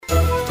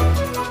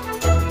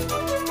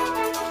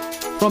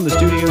From the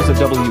studios of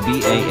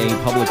WBAA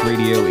Public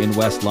Radio in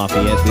West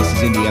Lafayette, this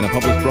is Indiana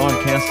Public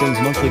Broadcasting's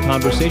monthly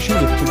conversation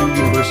with Purdue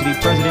University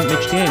President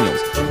Mitch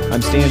Daniels.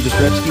 I'm Stan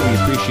Distasteful. We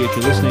appreciate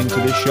you listening to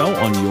this show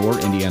on your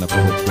Indiana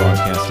Public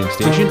Broadcasting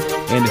station.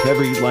 And if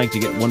ever you'd like to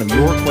get one of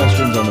your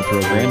questions on the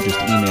program, just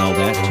email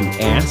that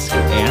to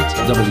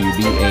ask@wbaa.org,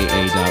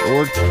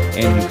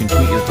 and you can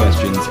tweet your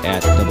questions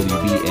at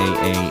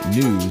WBAA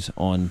News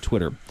on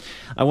Twitter.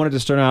 I wanted to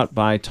start out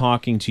by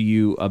talking to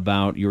you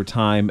about your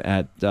time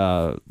at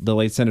the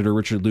late Senator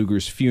Richard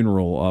Lugar's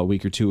funeral a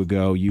week or two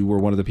ago. You were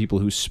one of the people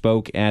who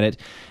spoke at it,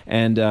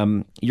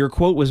 and your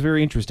quote was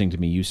very interesting to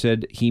me. You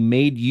said he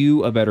made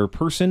you a better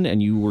person,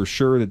 and you were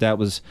sure that that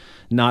was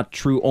not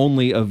true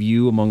only of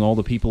you among all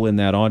the people in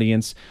that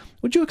audience.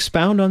 Would you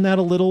expound on that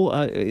a little?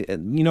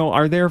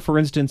 Are there, for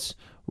instance,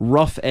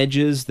 rough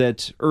edges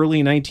that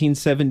early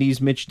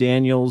 1970s Mitch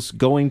Daniels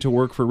going to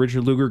work for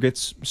Richard Lugar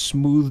gets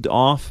smoothed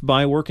off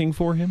by working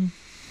for him?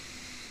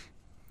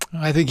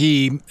 I think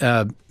he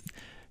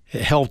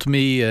helped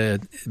me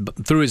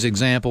through his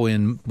example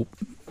in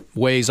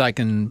ways I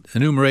can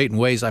enumerate and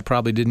ways I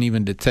probably didn't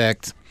even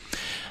detect.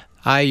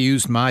 I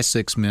used my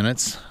 6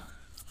 minutes.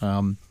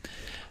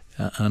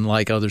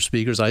 Unlike other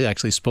speakers, I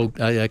actually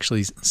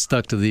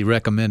stuck to the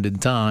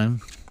recommended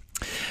time.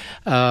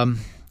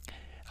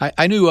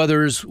 I knew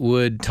others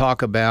would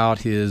talk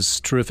about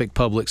his terrific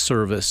public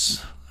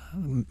service,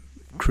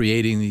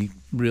 creating the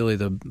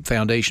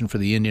foundation for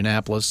the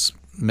Indianapolis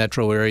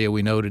metro area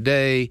we know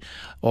today,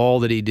 all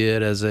that he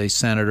did as a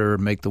senator,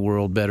 make the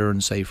world better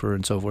and safer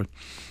and so forth.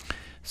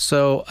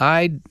 So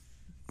I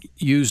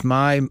used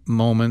my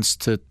moments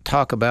to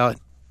talk about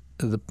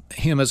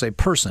him as a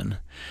person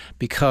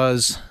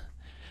because,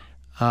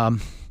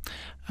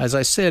 as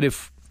I said,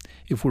 if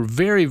we're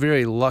very,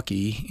 very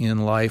lucky in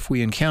life,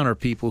 we encounter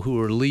people who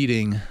are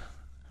leading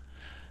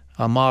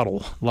a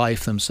model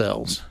life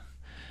themselves.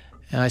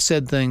 And I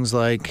said things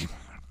like,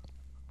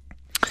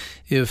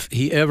 if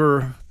he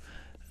ever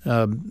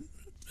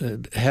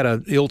had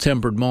an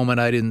ill-tempered moment,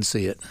 I didn't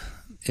see it.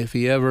 If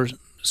he ever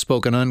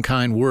spoke an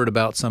unkind word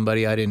about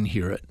somebody, I didn't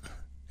hear it.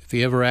 If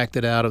he ever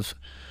acted out of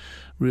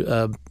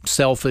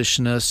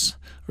selfishness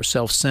or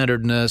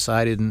self-centeredness,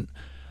 I didn't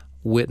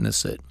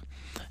witness it.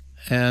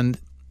 And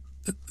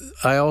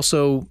I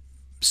also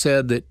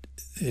said that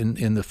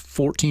in the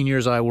 14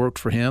 years I worked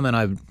for him, and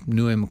I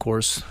knew him, of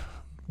course,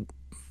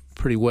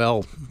 pretty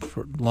well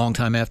for a long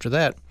time after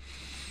that,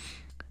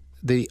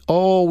 they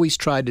always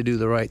tried to do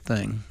the right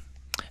thing.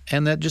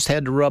 And that just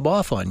had to rub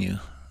off on you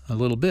a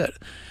little bit.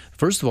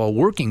 First of all,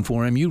 working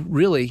for him, you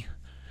really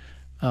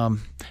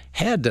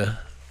had to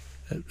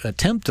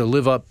attempt to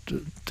live up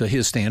to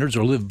his standards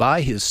or live by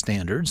his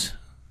standards,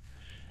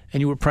 and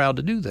you were proud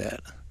to do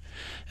that.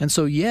 And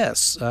so,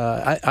 yes,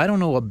 I don't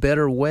know a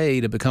better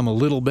way to become a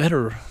little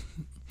better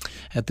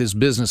at this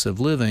business of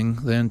living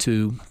than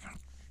to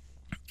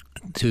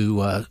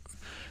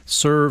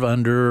serve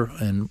under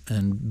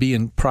and be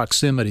in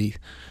proximity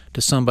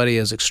to somebody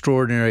as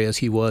extraordinary as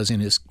he was in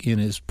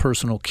his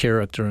personal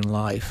character and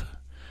life.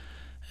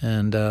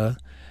 And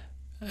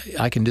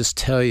I can just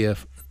tell you,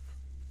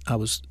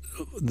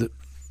 the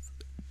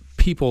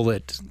people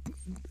that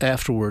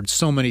afterwards,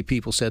 so many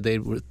people said they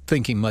were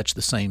thinking much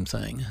the same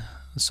thing.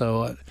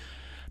 So I'm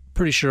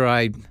pretty sure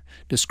I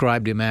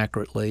described him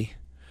accurately.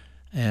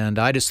 And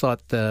I just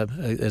thought,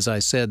 as I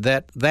said,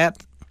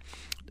 that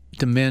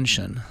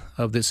dimension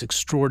of this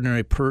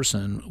extraordinary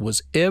person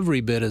was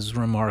every bit as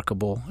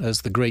remarkable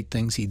as the great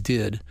things he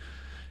did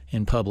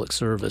in public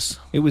service.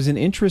 It was an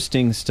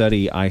interesting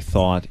study, I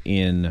thought,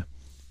 in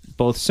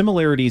both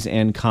similarities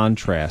and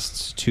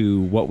contrasts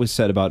to what was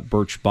said about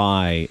Birch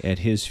Bayh at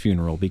his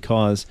funeral,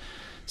 because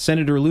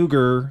Senator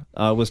Lugar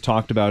was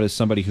talked about as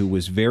somebody who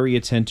was very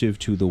attentive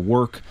to the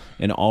work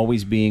and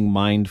always being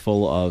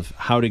mindful of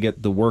how to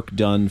get the work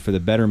done for the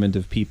betterment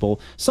of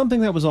people, something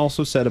that was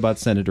also said about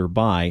Senator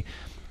Bayh.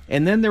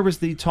 And then there was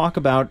the talk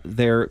about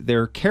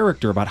their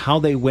character, about how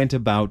they went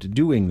about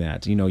doing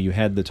that. You know, you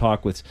had the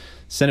talk with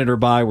Senator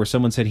Bayh where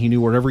someone said he knew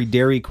where every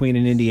Dairy Queen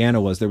in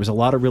Indiana was. There was a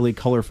lot of really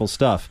colorful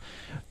stuff.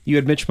 You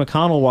had Mitch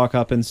McConnell walk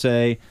up and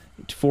say,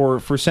 for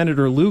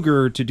Senator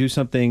Lugar to do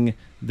something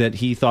that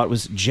he thought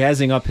was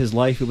jazzing up his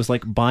life, it was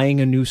like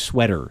buying a new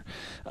sweater.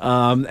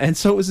 And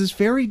so it was this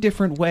very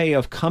different way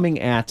of coming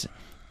at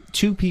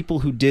two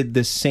people who did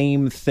the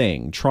same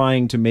thing,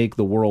 trying to make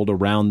the world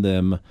around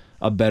them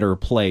a better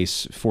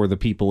place for the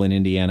people in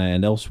Indiana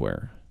and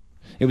elsewhere.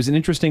 It was an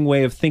interesting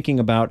way of thinking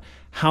about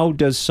how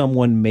does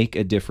someone make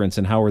a difference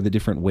and how are the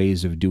different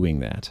ways of doing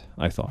that,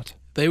 I thought.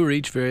 They were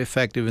each very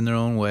effective in their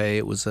own way.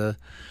 It was a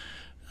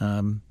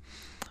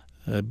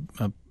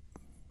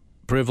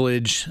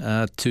privilege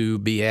to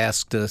be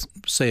asked to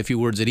say a few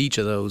words at each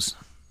of those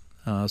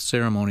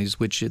ceremonies,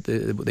 which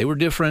they were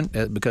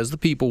different because the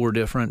people were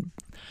different,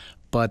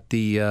 but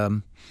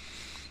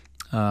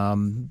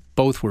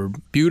both were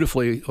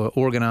beautifully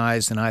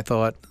organized, and I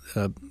thought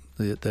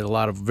that a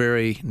lot of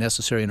very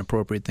necessary and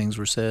appropriate things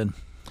were said.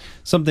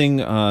 Something,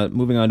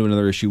 moving on to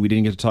another issue we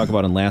didn't get to talk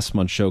about on last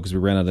month's show because we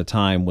ran out of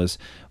time, was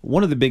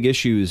one of the big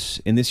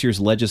issues in this year's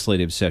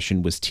legislative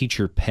session was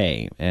teacher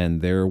pay.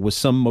 And there was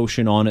some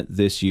motion on it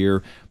this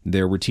year.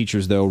 There were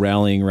teachers, though,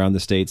 rallying around the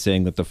state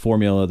saying that the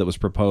formula that was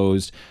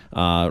proposed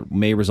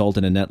may result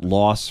in a net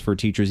loss for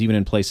teachers, even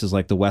in places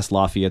like the West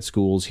Lafayette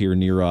schools here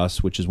near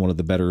us, which is one of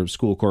the better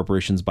school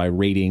corporations by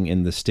rating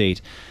in the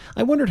state.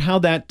 I wondered how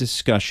that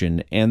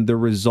discussion and the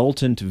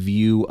resultant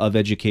view of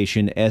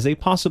education as a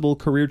possible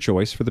career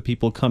choice for the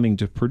people coming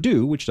to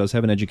Purdue, which does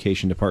have an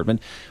education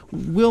department,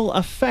 will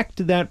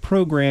affect that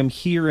program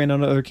here and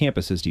on other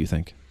campuses, do you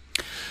think?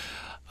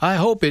 I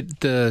hope it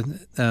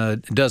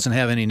doesn't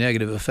have any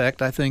negative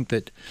effect. I think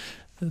that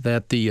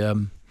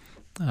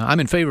I'm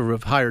in favor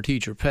of higher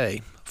teacher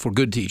pay for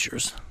good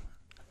teachers.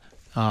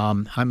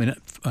 With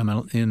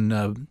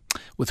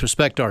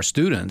respect to our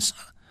students,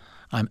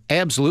 I'm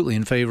absolutely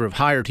in favor of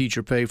higher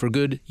teacher pay for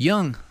good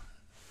young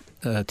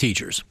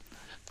teachers.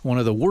 One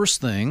of the worst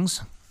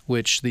things,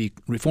 which the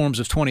reforms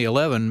of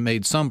 2011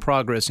 made some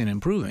progress in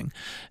improving,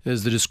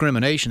 is the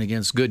discrimination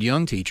against good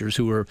young teachers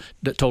who are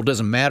told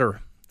doesn't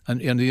matter.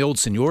 In the old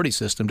seniority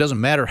system, doesn't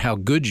matter how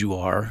good you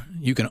are,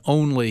 you can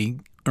only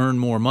earn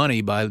more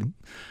money by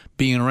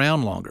being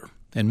around longer.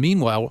 And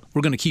meanwhile,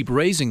 we're going to keep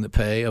raising the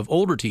pay of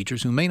older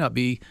teachers who may not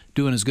be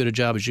doing as good a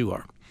job as you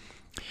are.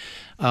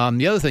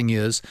 The other thing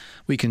is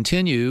we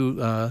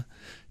continue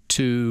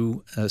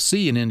to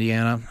see in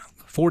Indiana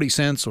 40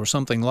 cents or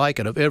something like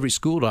it of every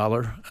school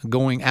dollar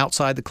going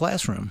outside the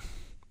classroom.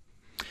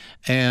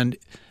 And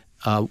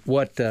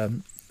what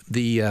the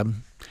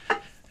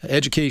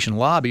education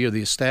lobby or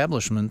the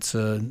establishment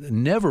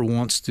never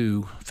wants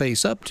to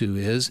face up to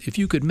is if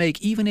you could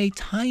make even a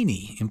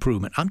tiny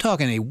improvement. I'm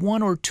talking a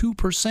 1 or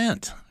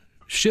 2%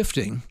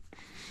 shifting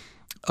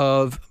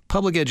of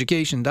public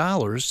education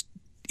dollars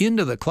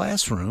into the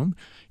classroom,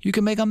 you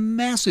can make a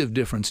massive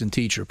difference in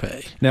teacher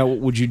pay. Now,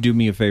 would you do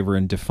me a favor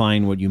and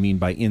define what you mean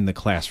by in the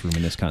classroom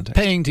in this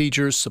context? Paying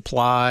teachers,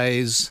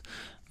 supplies,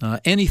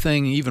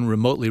 anything even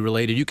remotely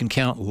related. You can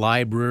count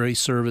library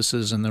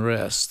services and the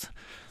rest.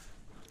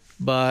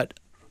 But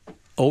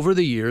over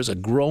the years, a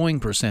growing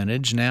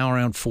percentage, now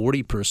around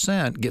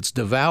 40%, gets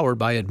devoured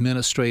by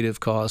administrative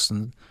costs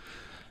and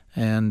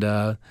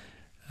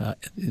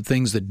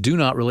things that do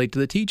not relate to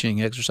the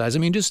teaching exercise. I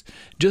mean, just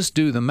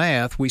do the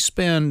math. We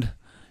spend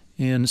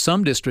in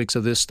some districts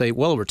of this state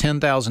well over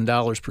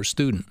 $10,000 per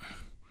student.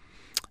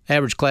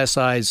 Average class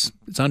size,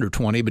 it's under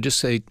 20, but just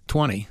say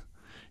 20.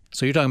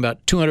 So you're talking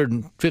about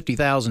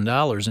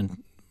 $250,000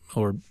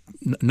 or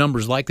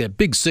numbers like that,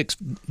 big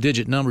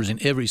six-digit numbers in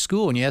every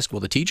school. And you ask,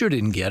 well, the teacher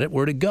didn't get it.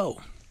 Where'd it go?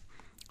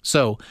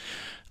 So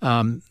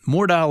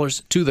more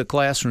dollars to the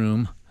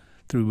classroom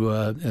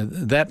through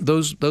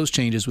those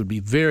changes would be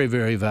very,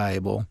 very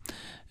valuable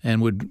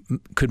and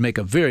could make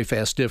a very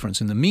fast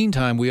difference. In the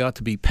meantime, we ought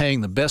to be paying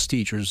the best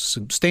teachers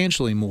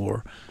substantially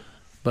more,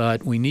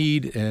 but we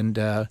need, and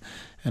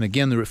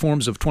again, the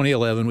reforms of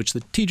 2011, which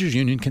the teachers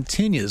union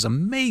continues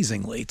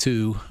amazingly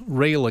to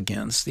rail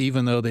against,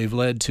 even though they've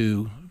led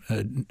to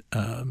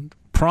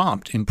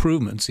prompt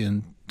improvements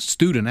in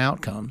student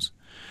outcomes.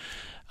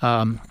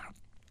 When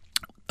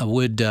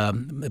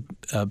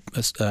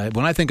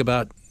I think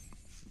about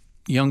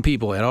young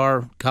people at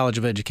our College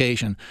of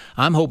Education,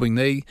 I'm hoping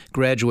they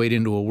graduate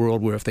into a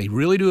world where if they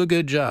really do a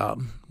good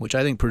job, which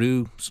I think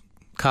Purdue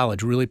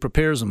College really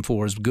prepares them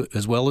for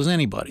as well as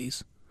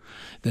anybody's,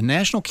 the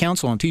National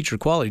Council on Teacher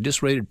Quality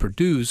just rated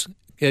Purdue's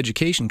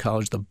education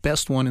college the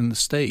best one in the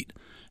state,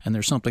 and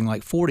there's something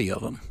like 40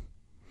 of them.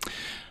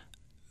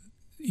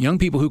 Young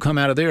people who come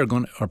out of there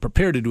are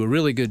prepared to do a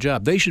really good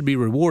job. They should be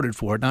rewarded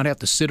for it, not have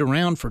to sit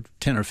around for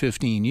 10 or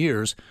 15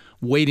 years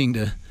waiting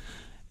to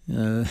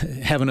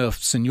have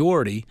enough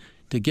seniority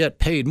to get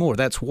paid more.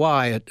 That's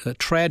why a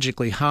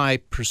tragically high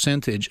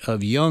percentage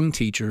of young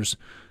teachers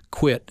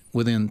quit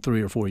within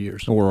 3 or 4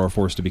 years, or are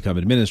forced to become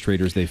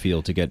administrators. They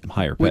feel to get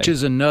higher pay, which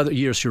is another.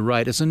 Yes, you're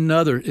right. It's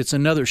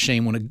another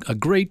shame when a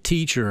great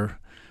teacher,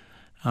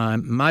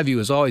 my view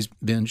has always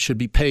been, should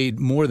be paid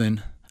more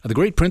than the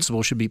great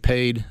principal should be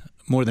paid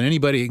more than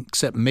anybody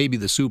except maybe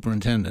the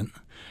superintendent,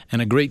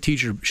 and a great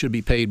teacher should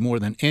be paid more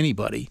than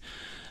anybody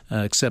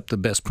except the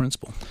best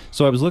principal.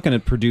 So I was looking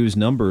at Purdue's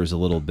numbers a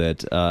little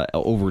bit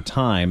over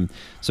time.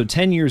 So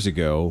 10 years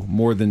ago,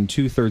 more than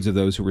 2/3 of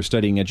those who were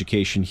studying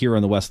education here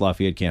on the West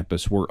Lafayette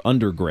campus were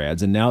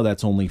undergrads, and now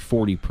that's only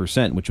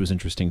 40%, which was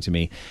interesting to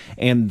me.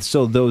 And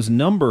so those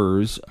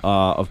numbers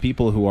of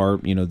people who are,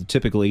 the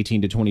typical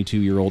 18 to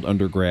 22-year-old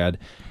undergrad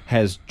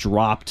has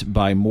dropped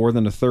by more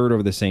than 1/3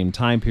 over the same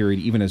time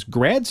period, even as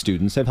grad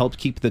students have helped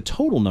keep the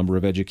total number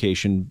of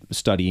education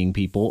studying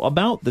people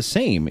about the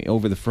same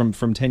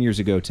from 10 years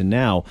ago to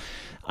now.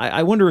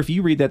 I wonder if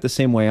you read that the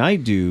same way I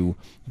do,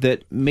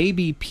 that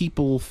maybe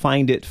people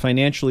find it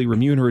financially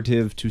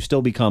remunerative to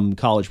still become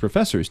college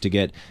professors, to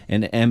get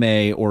an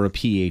MA or a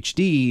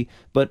PhD,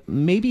 but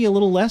maybe a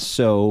little less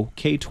so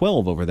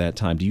K-12 over that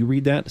time. Do you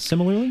read that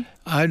similarly?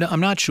 I'm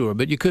not sure,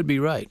 but you could be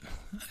right.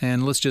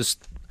 And let's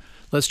just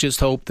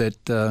hope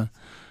that that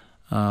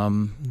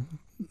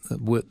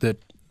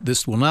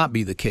this will not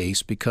be the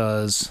case,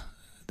 because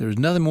there's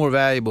nothing more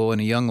valuable in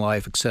a young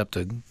life except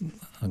a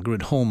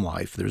good home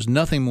life. There's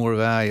nothing more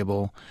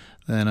valuable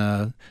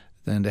than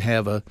to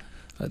have at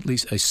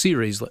least a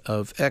series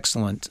of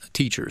excellent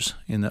teachers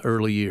in the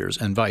early years,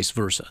 and vice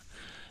versa.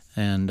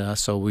 And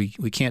so we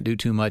can't do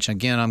too much.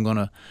 Again, I'm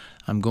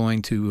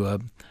going to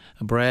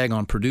brag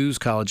on Purdue's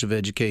College of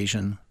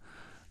Education.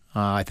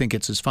 I think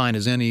it's as fine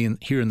as any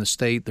here in the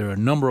state. There are a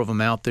number of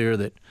them out there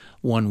that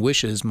one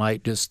wishes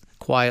might just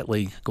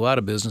quietly go out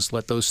of business,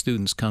 let those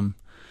students come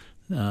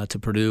to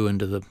Purdue and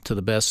to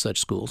the best such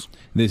schools.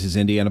 This is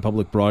Indiana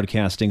Public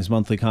Broadcasting's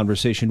monthly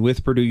conversation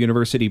with Purdue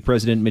University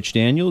President Mitch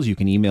Daniels. You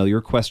can email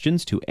your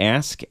questions to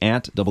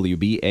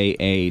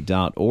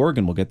ask@wbaa.org,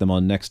 and we'll get them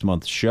on next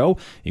month's show.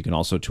 You can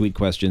also tweet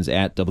questions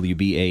at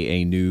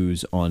WBAA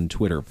News on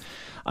Twitter.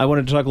 I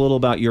wanted to talk a little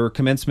about your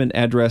commencement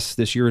address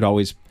this year. It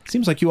always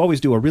seems like you always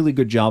do a really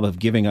good job of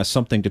giving us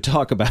something to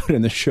talk about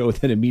in the show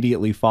that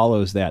immediately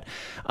follows that.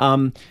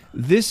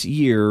 This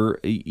year,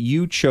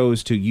 you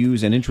chose to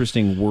use an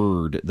interesting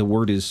word. The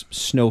word is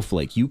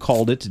snowflake. You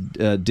called it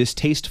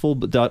distasteful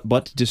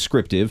but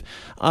descriptive.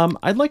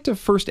 I'd like to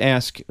first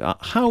ask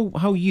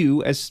how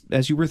you,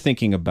 as you were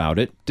thinking about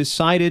it,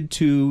 decided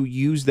to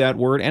use that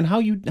word, and how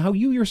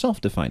you yourself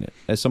define it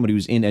as somebody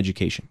who's in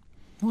education.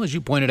 Well, as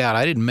you pointed out,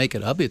 I didn't make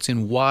it up. It's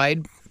in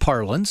wide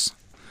parlance.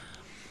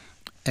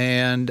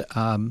 And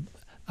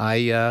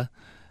I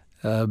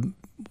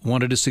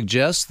wanted to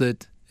suggest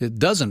that it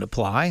doesn't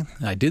apply.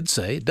 I did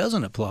say it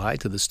doesn't apply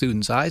to the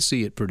students I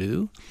see at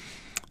Purdue,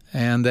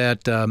 and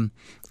that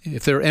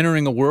if they're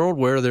entering a world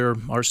where there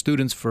are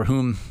students for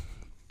whom,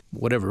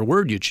 whatever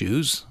word you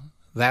choose,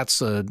 that's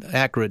an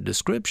accurate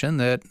description,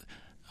 that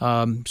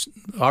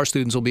our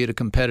students will be at a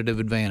competitive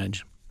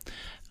advantage.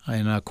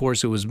 And, of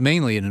course,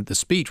 the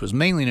speech was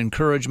mainly an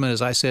encouragement,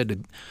 as I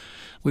said,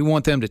 we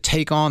want them to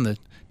take on the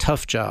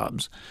tough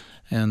jobs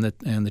and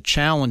the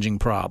challenging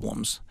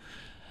problems.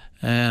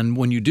 And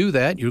when you do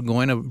that, you're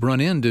going to run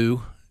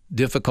into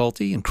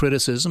difficulty and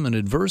criticism and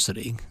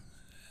adversity.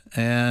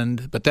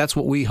 But that's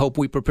what we hope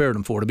we prepared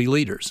them for, to be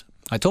leaders.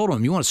 I told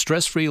them, you want a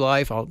stress-free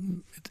life,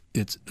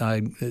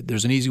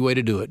 there's an easy way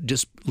to do it.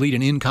 Just lead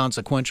an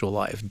inconsequential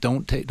life.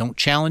 Don't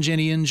challenge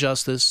any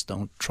injustice.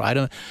 Don't try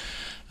to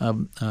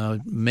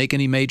make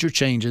any major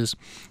changes,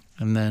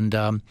 and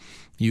then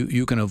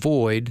you can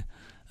avoid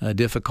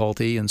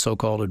difficulty and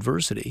so-called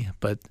adversity.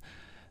 But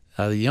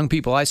the young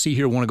people I see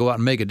here want to go out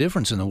and make a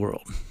difference in the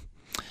world.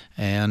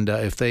 And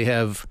if they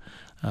have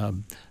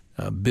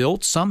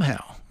built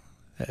somehow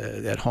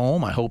at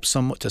home, I hope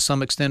to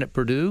some extent at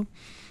Purdue,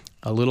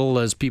 a little,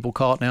 as people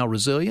call it now,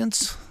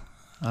 resilience,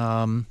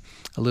 a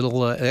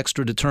little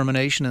extra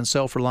determination and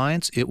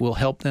self-reliance, it will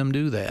help them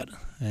do that.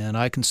 And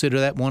I consider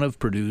that one of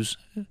Purdue's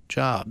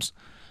jobs,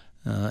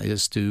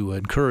 is to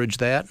encourage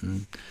that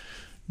and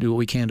do what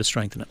we can to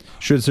strengthen it.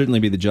 Should certainly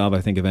be the job,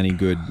 I think, of any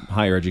good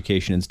higher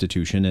education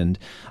institution. And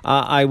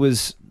I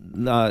was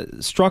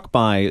struck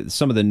by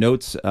some of the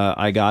notes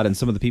I got, and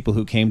some of the people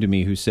who came to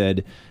me who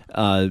said,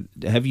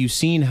 have you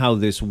seen how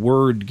this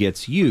word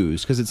gets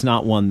used? Because it's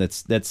not one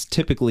that's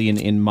typically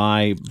in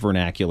my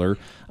vernacular.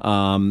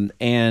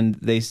 And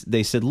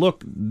they said,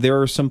 look,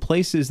 there are some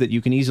places that you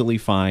can easily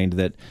find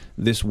that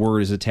this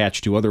word is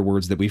attached to other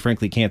words that we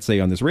frankly can't say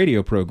on this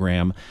radio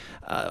program.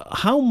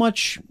 How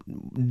much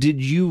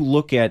did you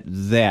look at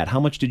that? How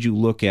much did you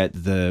look at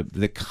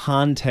the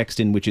context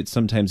in which it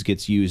sometimes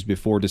gets used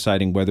before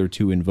deciding whether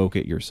to invoke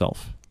it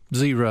yourself?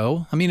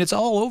 Zero. I mean, it's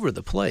all over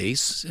the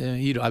place.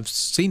 I've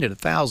seen it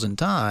 1,000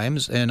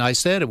 times, and I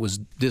said it was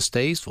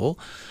distasteful.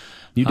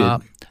 You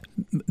did.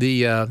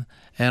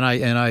 And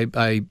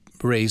I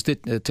raised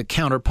it to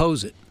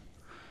counterpose it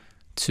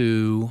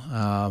to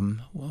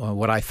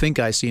what I think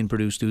I see in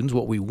Purdue students,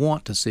 what we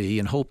want to see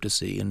and hope to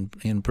see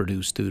in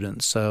Purdue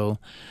students. So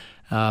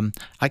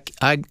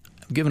I've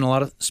given a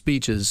lot of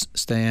speeches,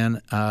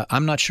 Stan.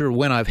 I'm not sure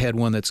when I've had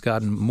one that's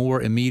gotten more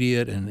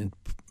immediate and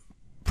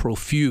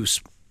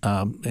profuse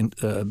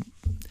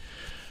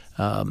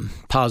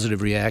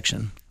positive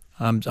reaction.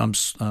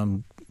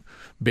 I'm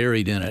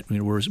buried in it.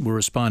 We're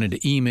responding to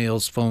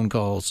emails, phone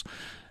calls,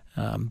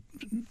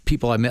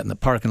 people I met in the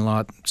parking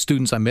lot,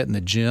 students I met in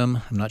the gym.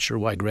 I'm not sure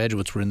why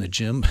graduates were in the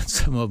gym, but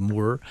some of them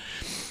were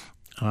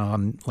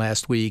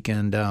last week.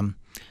 And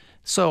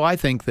so I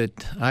think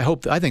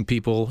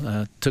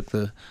people took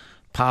the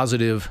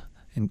positive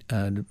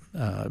intention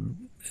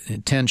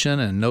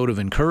and note of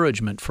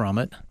encouragement from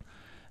it,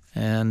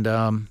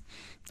 and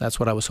that's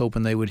what I was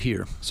hoping they would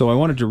hear. So I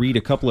wanted to read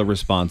a couple of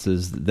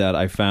responses that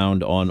I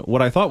found on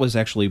what I thought was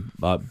actually,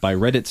 by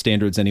Reddit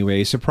standards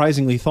anyway, a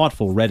surprisingly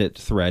thoughtful Reddit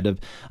thread of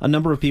a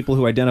number of people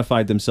who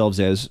identified themselves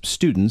as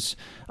students.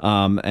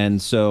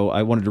 And so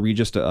I wanted to read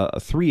just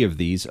three of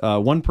these.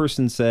 One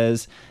person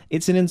says,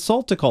 it's an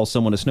insult to call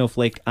someone a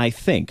snowflake, I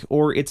think,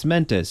 or it's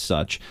meant as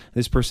such.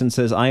 This person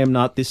says, I am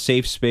not this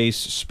safe space,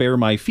 spare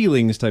my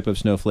feelings type of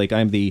snowflake.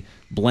 I'm the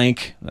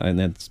blank, and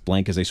that's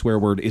blank as a swear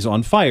word, is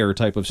on fire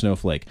type of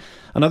snowflake.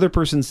 Another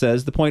person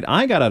says, the point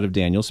I got out of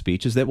Daniel's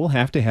speech is that we'll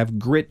have to have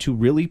grit to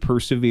really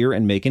persevere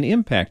and make an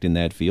impact in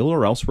that field,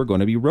 or else we're going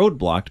to be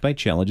roadblocked by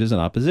challenges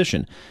and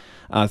opposition.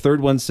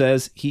 Third one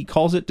says he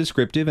calls it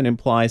descriptive and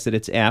implies that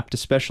it's apt,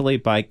 especially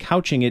by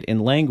couching it in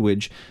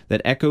language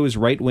that echoes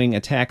right-wing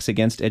attacks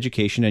against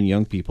education and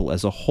young people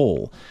as a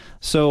whole.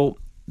 So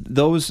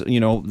those,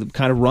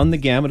 kind of run the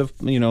gamut of,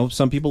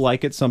 some people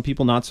like it, some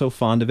people not so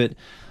fond of it.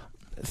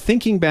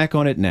 Thinking back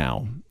on it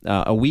now,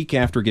 a week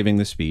after giving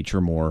the speech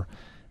or more,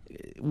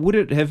 would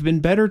it have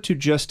been better to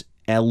just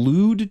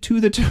allude to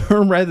the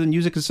term rather than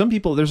use it? Because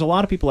there's a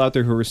lot of people out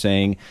there who are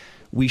saying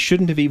we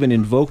shouldn't have even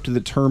invoked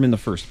the term in the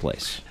first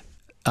place.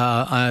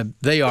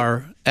 They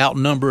are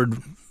outnumbered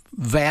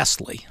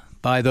vastly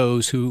by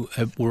those who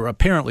were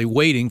apparently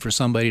waiting for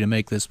somebody to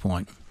make this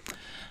point.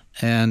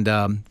 And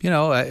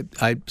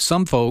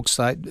some folks,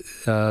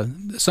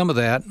 some of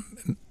that,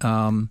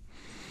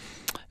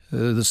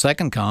 the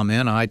second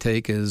comment I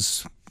take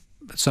is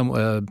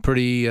some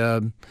pretty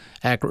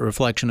accurate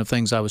reflection of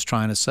things I was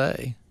trying to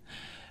say.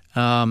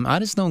 I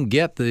just don't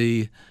get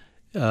the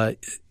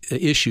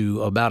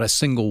issue about a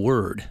single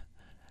word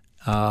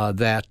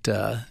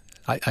that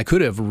I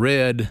could have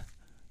read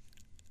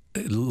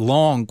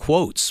long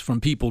quotes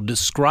from people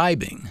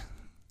describing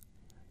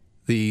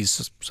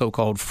these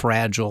so-called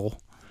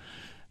fragile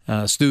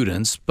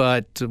students,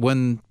 but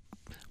when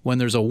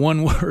there's a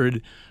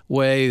one-word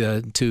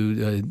way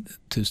to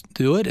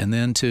do it, and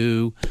then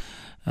to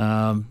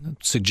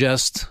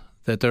suggest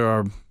that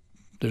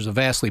there's a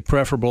vastly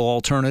preferable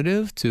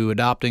alternative to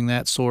adopting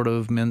that sort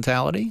of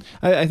mentality.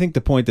 I think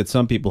the point that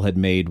some people had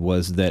made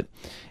was that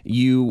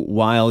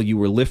while you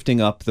were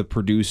lifting up the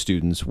Purdue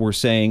students, were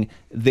saying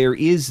there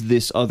is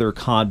this other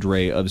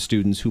cadre of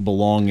students who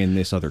belong in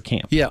this other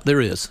camp. Yeah, there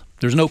is.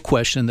 There's no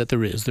question that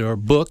there is. There are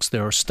books,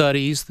 there are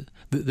studies.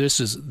 I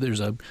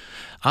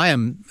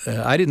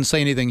didn't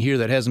say anything here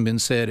that hasn't been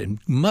said in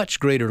much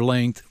greater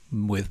length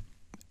with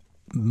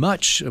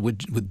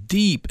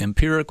deep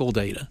empirical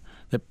data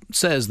that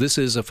says this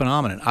is a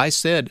phenomenon. I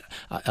said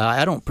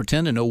I don't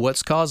pretend to know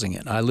what's causing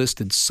it. I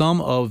listed some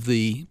of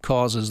the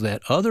causes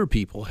that other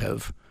people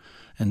have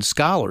and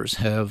scholars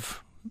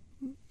have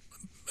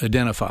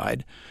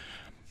identified.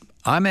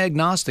 I'm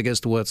agnostic as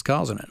to what's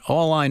causing it.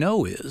 All I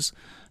know is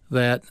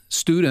that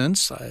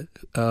students,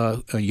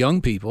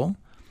 young people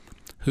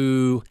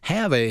who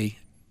have a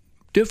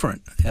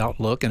different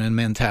outlook and a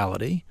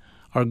mentality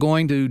are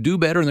going to do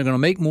better, and they're going to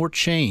make more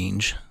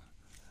change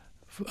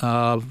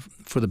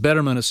for the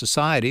betterment of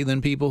society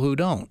than people who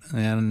don't.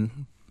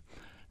 And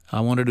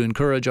I wanted to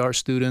encourage our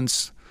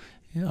students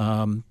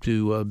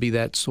to be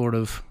that sort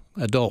of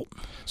adult.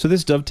 So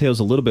this dovetails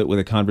a little bit with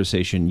a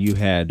conversation you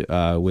had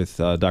with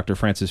Dr.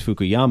 Francis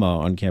Fukuyama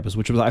on campus,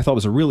 which I thought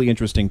was a really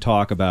interesting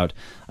talk about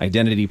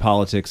identity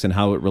politics and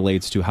how it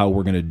relates to how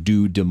we're going to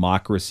do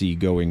democracy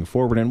going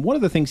forward. And one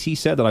of the things he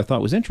said that I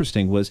thought was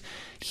interesting was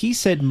he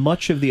said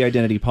much of the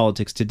identity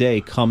politics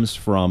today comes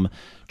from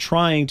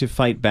trying to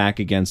fight back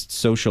against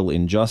social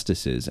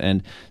injustices.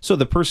 And so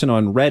the person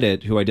on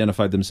Reddit who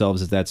identified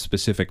themselves as that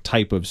specific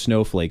type of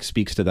snowflake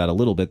speaks to that a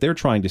little bit. They're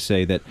trying to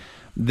say that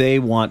they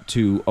want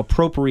to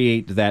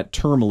appropriate that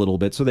term a little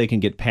bit so they can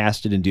get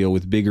past it and deal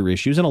with bigger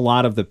issues. And a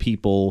lot of the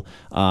people,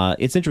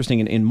 it's interesting,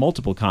 in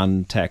multiple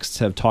contexts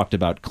have talked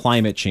about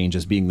climate change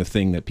as being the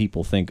thing that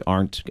people think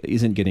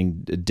isn't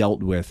getting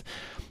dealt with.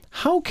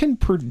 How can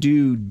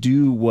Purdue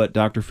do what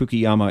Dr.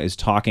 Fukuyama is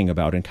talking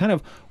about and kind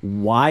of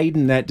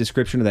widen that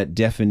description of that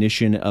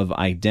definition of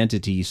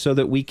identity so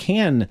that we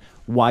can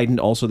widen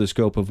also the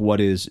scope of what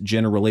is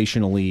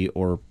generationally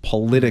or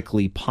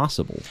politically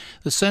possible?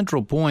 The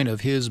central point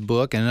of his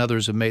book, and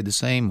others have made the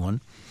same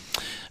one,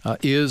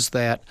 is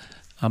that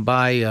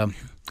by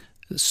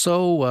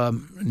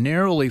so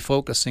narrowly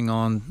focusing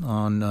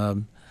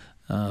on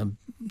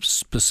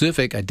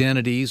specific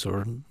identities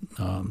or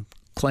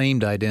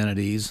claimed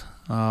identities,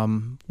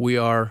 we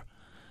are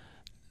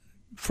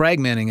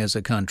fragmenting as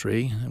a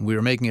country. We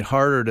are making it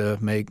harder to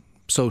make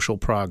social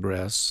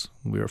progress.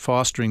 We are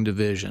fostering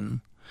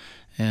division.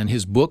 And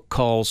his book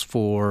calls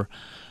for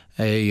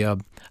a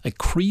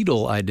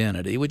creedal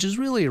identity, which is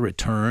really a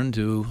return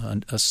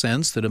to a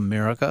sense that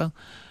America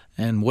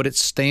and what it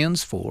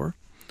stands for,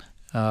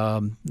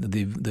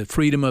 the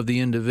freedom of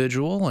the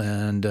individual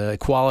and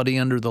equality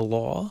under the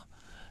law,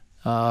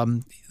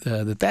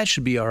 that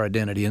should be our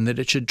identity, and that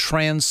it should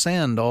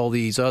transcend all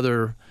these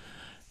other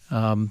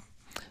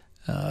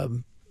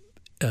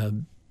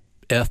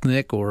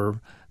ethnic or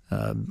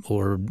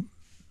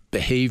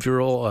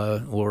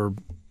behavioral or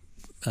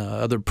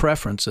other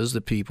preferences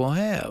that people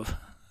have.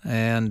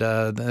 And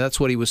that's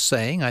what he was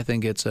saying. I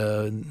think it's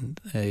a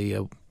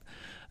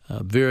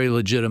very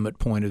legitimate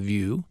point of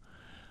view.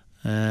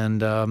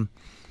 And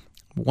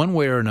one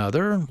way or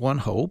another, one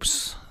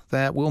hopes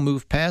that we'll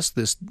move past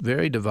this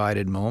very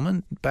divided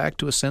moment back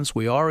to a sense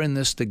we are in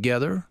this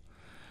together,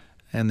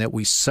 and that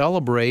we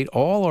celebrate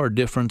all our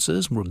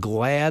differences. We're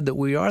glad that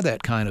we are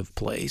that kind of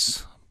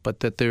place,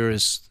 but that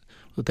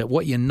that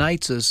what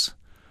unites us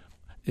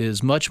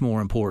is much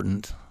more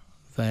important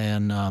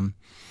than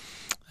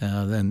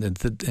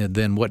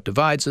what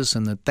divides us,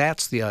 and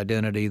that's the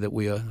identity that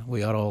we ought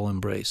to all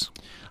embrace.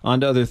 On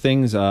to other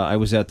things. I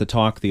was at the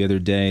talk the other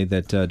day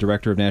that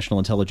Director of National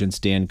Intelligence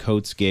Dan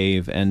Coates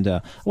gave, and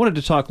I wanted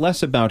to talk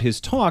less about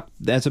his talk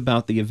as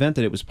about the event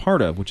that it was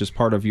part of, which is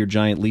part of your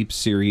Giant Leap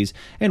series.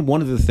 And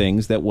one of the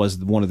things that was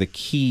one of the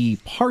key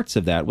parts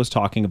of that was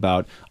talking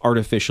about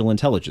artificial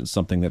intelligence,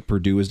 something that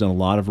Purdue has done a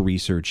lot of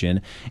research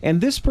in.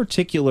 And this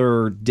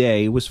particular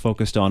day was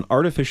focused on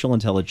artificial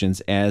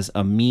intelligence as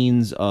a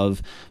means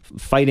of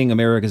fighting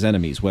America's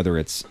enemies, whether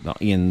it's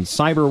in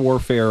cyber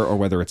warfare or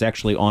whether it's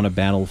actually on a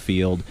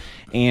battlefield.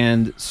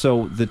 And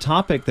so the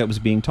topic that was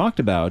being talked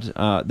about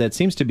that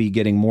seems to be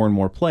getting more and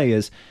more play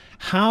is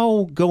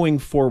how going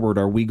forward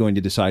are we going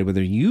to decide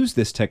whether to use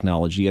this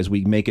technology as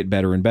we make it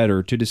better and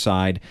better to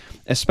decide,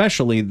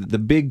 especially the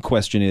big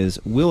question is,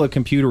 will a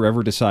computer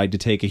ever decide to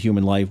take a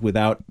human life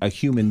without a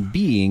human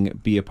being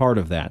be a part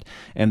of that?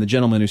 And the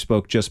gentleman who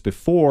spoke just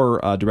before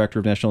Director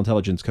of National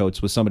Intelligence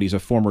Coates was somebody who's a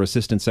former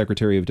Assistant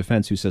Secretary of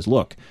Defense who says,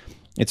 look,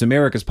 it's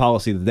America's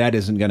policy that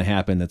isn't going to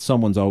happen, that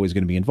someone's always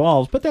going to be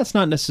involved, but that's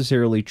not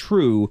necessarily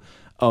true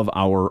of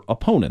our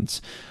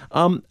opponents.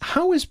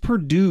 How is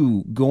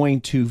Purdue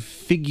going to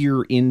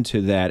figure into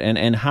that,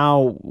 and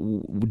how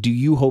do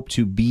you hope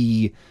to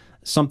be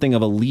something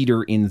of a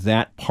leader in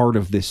that part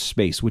of this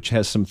space, which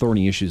has some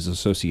thorny issues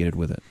associated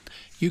with it?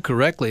 You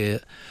correctly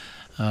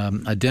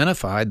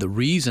identified the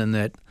reason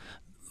that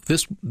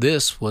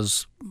this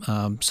was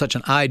such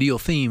an ideal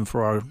theme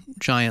for our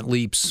Giant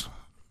Leaps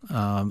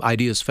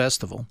Ideas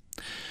Festival,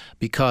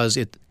 because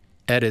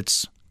at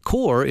its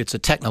core, it's a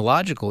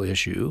technological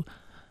issue.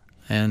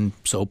 And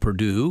so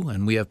Purdue,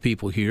 and we have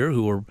people here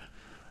who are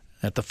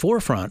at the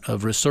forefront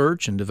of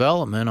research and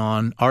development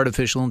on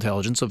artificial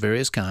intelligence of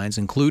various kinds,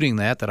 including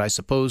that I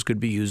suppose could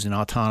be used in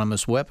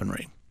autonomous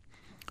weaponry.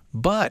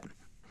 But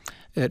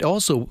it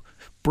also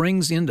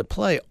brings into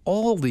play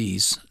all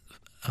these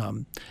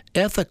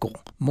ethical,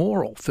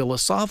 moral,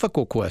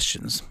 philosophical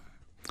questions.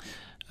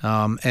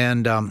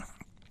 And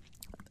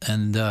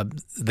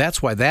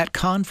that's why that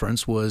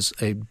conference was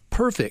a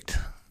perfect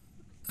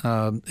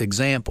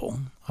example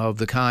of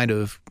the kind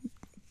of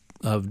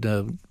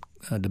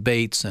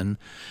debates and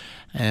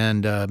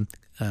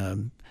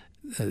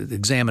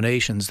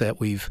examinations that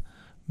we've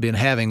been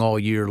having all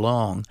year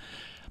long.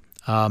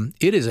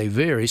 It is a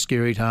very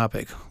scary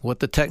topic. What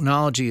the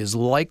technology is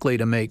likely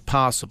to make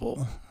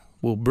possible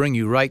will bring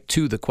you right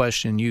to the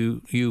question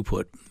you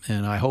put,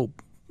 and I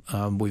hope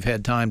we've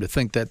had time to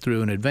think that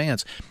through in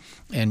advance.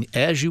 And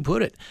as you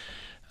put it,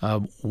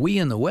 we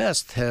in the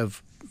West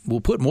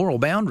will put moral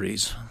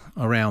boundaries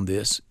around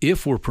this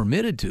if we're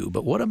permitted to.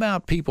 But what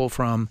about people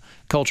from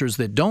cultures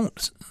that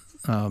don't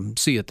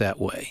see it that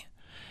way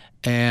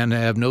and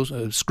have no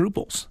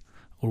scruples,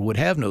 or would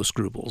have no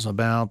scruples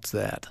about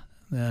that?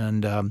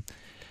 And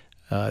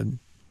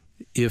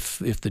if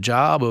the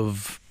job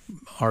of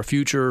our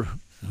future,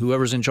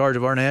 whoever's in charge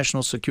of our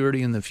national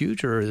security in the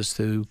future, is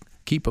to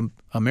keep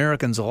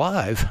Americans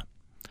alive,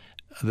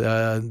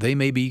 they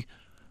may be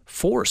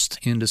forced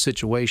into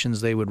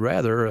situations they would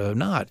rather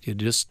not. You're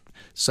just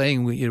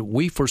saying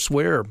we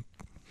forswear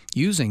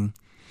using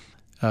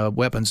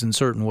weapons in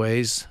certain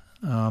ways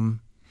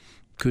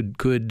could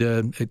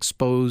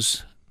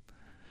expose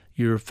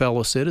your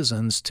fellow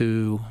citizens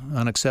to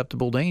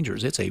unacceptable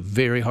dangers. It's a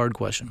very hard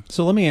question.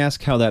 So let me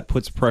ask how that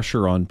puts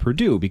pressure on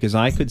Purdue, because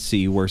I could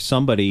see where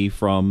somebody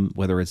from,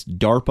 whether it's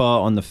DARPA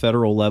on the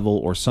federal level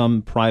or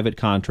some private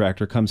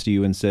contractor, comes to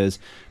you and says,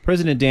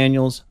 President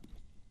Daniels,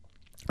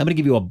 I'm going to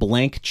give you a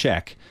blank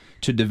check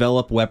to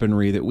develop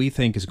weaponry that we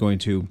think is going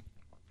to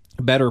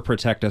better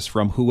protect us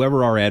from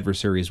whoever our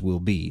adversaries will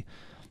be.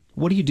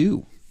 What do you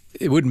do?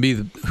 It wouldn't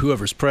be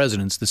whoever's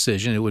president's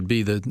decision. It would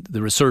be the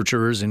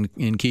researchers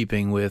in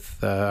keeping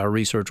with our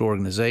research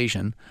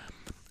organization.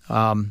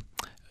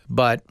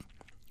 But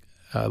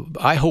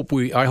I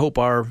hope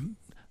our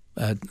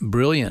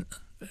brilliant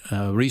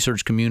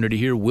research community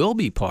here will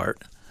be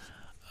part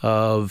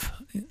of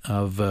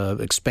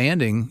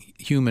expanding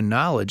human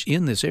knowledge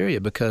in this area,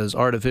 because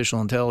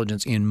artificial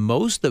intelligence in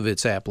most of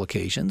its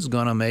applications is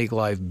going to make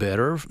life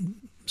better,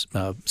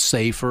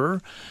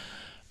 safer,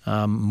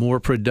 more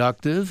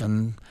productive,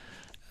 and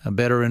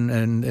better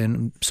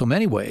in so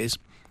many ways.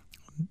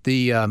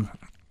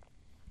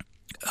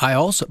 I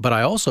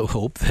also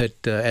hope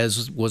that,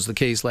 as was the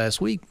case last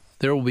week,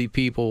 there will be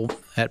people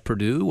at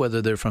Purdue,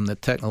 whether they're from the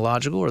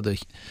technological or the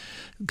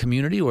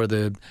community or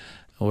the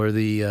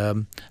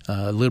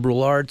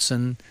liberal arts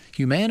and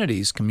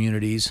humanities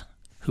communities,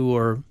 who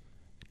are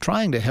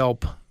trying to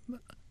help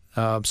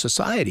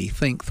society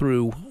think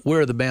through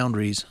where the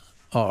boundaries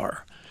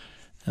are.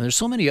 And there's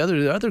so many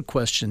other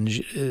questions.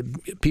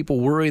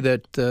 People worry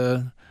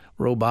that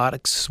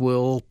robotics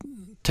will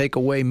take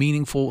away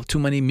too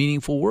many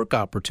meaningful work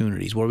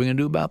opportunities. What are we going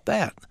to do about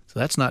that? So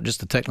that's not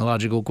just a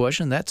technological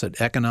question. That's an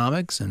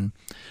economics and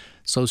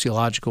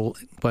sociological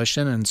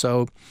question. And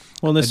so,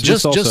 well, this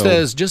just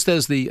as this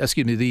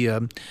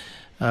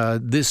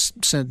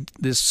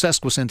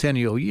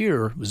sesquicentennial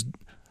year was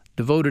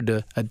devoted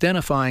to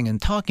identifying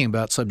and talking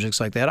about subjects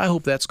like that. I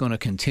hope that's going to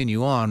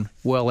continue on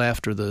well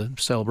after the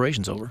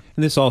celebration's over.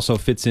 And this also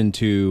fits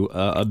into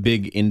a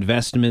big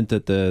investment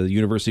that the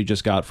university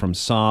just got from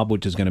Saab,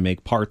 which is going to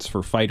make parts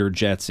for fighter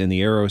jets in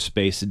the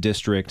aerospace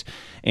district.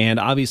 And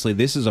obviously,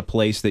 this is a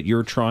place that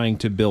you're trying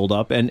to build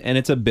up, and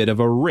it's a bit of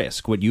a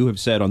risk. What you have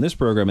said on this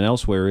program and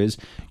elsewhere is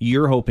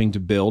you're hoping to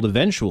build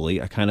eventually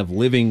a kind of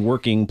living,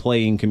 working,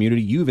 playing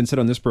community. You even said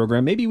on this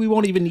program, maybe we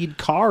won't even need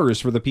cars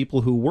for the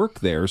people who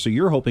work there. So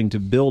you're hoping to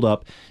build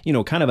up,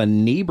 kind of a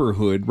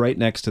neighborhood right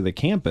next to the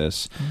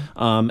campus.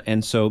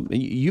 And so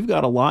you've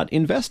got a lot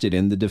invested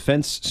in the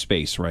defense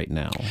space right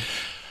now.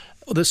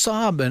 Well, the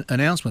Saab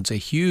announcement's a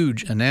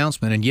huge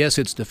announcement, and yes,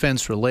 it's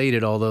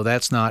defense-related, although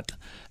that's not,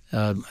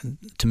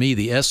 to me,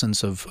 the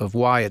essence of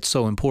why it's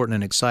so important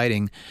and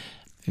exciting.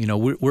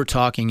 We're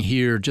talking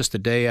here just a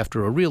day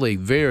after a really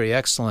very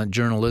excellent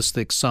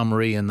journalistic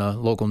summary in the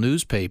local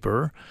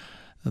newspaper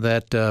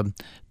that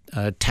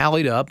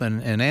tallied up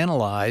and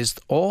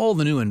analyzed all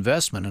the new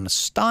investment, an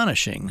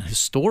astonishing,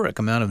 historic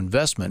amount of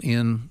investment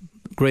in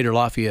greater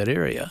Lafayette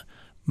area,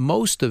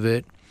 most of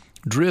it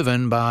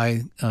driven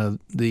by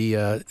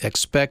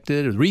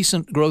the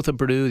recent growth of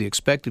Purdue, the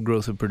expected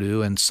growth of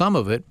Purdue, and some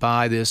of it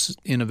by this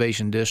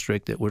innovation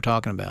district that we're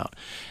talking about.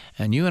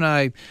 And you and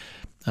I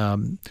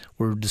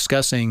were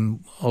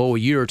discussing, a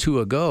year or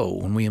two ago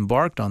when we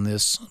embarked on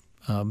this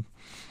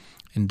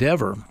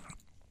endeavor,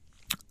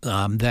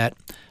 that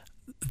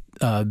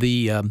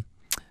the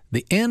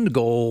end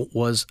goal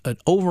was an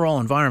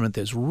overall environment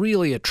that's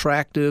really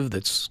attractive,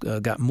 that's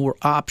got more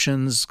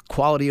options,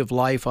 quality of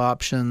life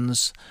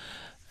options,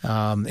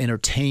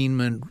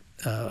 entertainment,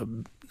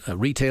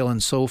 retail,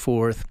 and so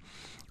forth,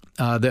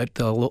 that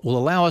will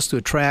allow us to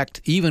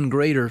attract even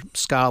greater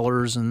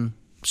scholars and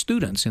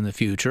students in the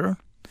future,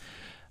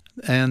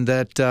 and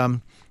that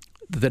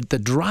the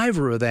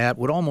driver of that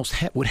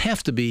would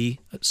have to be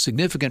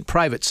significant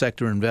private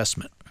sector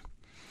investment.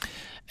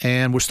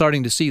 And we're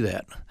starting to see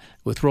that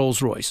with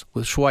Rolls-Royce,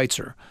 with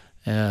Schweitzer,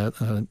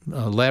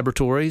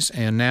 laboratories,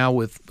 and now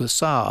with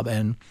Saab.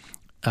 And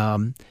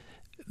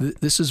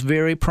this is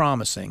very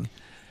promising.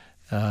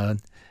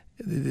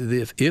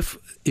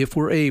 If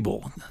we're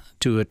able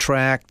to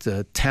attract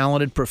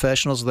talented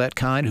professionals of that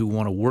kind who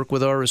want to work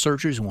with our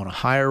researchers, who want to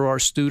hire our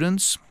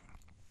students,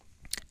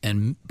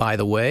 and by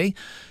the way,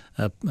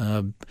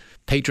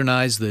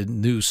 patronize the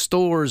new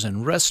stores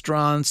and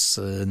restaurants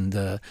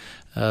and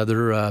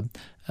other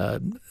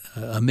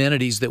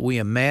amenities that we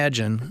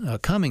imagine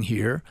coming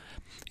here,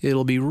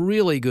 it'll be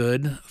really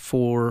good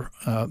for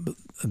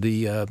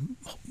the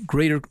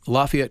greater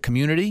Lafayette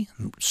community,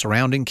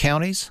 surrounding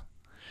counties,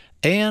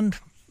 and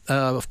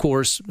of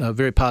course, a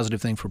very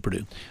positive thing for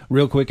Purdue.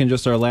 Real quick, in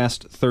just our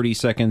last 30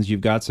 seconds,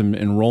 you've got some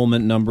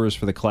enrollment numbers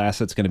for the class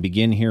that's going to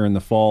begin here in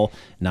the fall.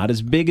 Not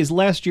as big as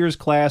last year's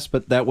class,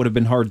 but that would have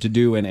been hard to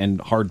do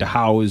and hard to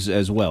house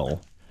as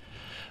well.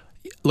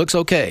 Looks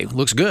okay.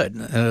 Looks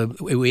good.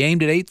 We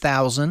aimed at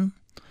 8,000,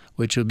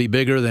 which would be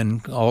bigger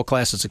than all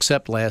classes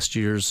except last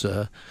year's,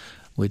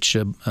 which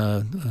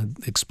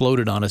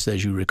exploded on us,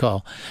 as you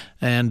recall.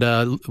 And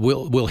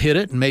we'll hit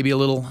it and maybe a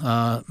little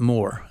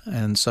more.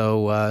 And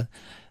so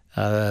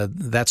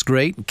that's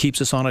great. It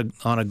keeps us on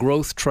a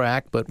growth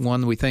track, but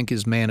one we think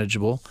is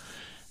manageable.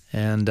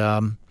 And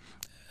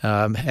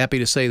I'm happy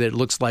to say that it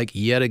looks like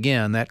yet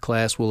again that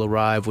class will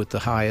arrive with the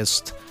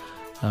highest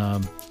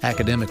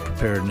academic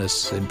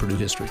preparedness in Purdue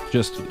history.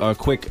 Just a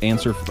quick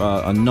answer,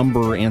 a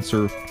number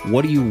answer.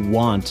 What do you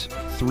want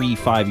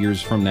 3-5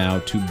 years from now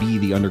to be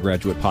the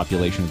undergraduate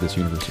population of this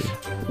university?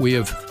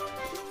 We'll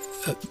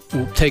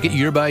take it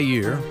year by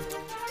year.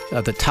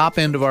 At the top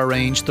end of our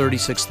range,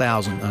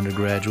 36,000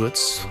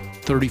 undergraduates.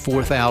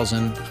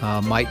 34,000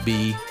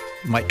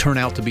 might turn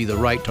out to be the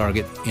right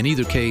target. In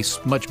either case,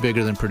 much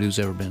bigger than Purdue's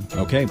ever been.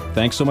 Okay.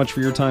 Thanks so much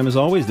for your time as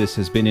always. This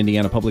has been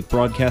Indiana Public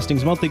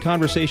Broadcasting's Monthly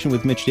Conversation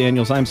with Mitch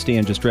Daniels. I'm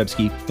Stan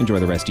Jastrzebski. Enjoy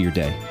the rest of your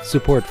day.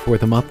 Support for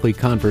the Monthly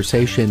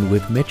Conversation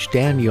with Mitch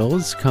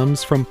Daniels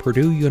comes from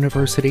Purdue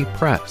University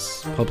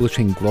Press,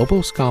 publishing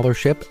global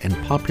scholarship and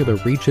popular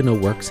regional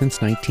work since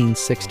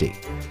 1960.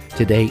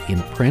 Today in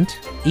print,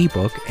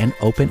 ebook, and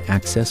open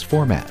access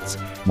formats.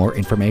 More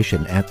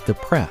information at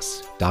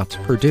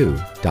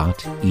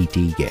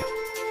thepress.purdue.edu.